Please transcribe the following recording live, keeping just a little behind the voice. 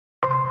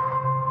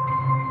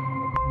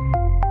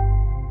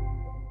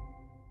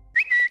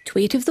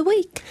Tweet of the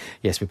week.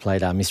 Yes, we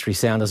played our mystery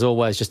sound as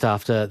always just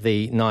after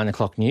the 9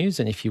 o'clock news.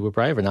 And if you were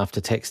brave enough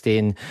to text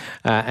in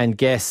and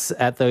guess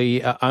at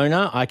the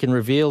owner, I can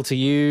reveal to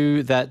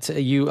you that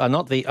you are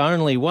not the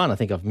only one. I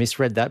think I've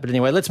misread that. But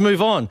anyway, let's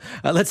move on.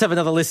 Let's have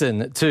another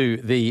listen to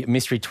the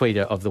mystery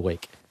tweeter of the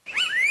week.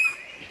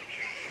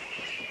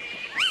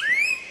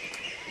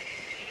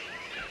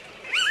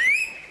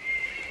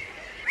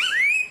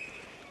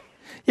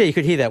 Yeah, you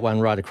could hear that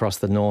one right across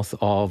the north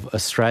of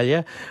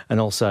Australia and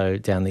also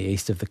down the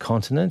east of the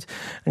continent.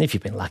 And if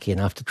you've been lucky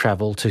enough to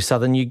travel to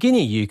southern New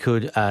Guinea, you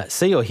could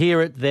see or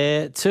hear it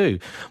there too.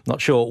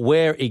 Not sure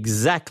where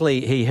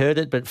exactly he heard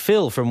it, but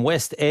Phil from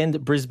West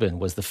End, Brisbane,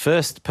 was the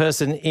first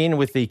person in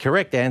with the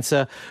correct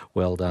answer.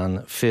 Well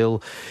done,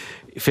 Phil.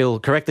 Phil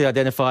correctly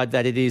identified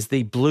that it is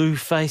the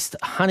blue-faced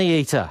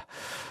honeyeater.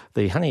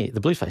 The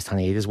blue-faced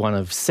honeyeater is one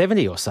of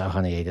 70 or so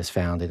honeyeaters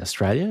found in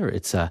Australia.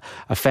 It's a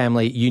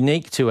family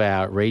unique to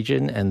our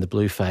region, and the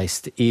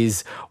blue-faced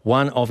is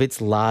one of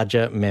its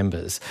larger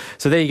members.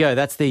 So there you go.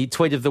 That's the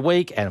tweet of the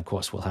week. And, of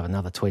course, we'll have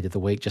another tweet of the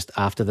week just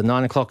after the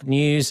 9 o'clock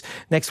news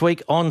next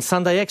week on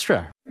Sunday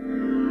Extra.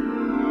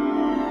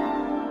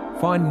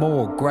 Find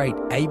more great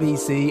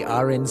ABC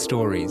RN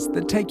stories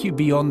that take you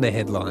beyond the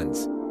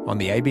headlines on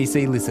the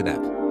ABC Listen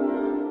app.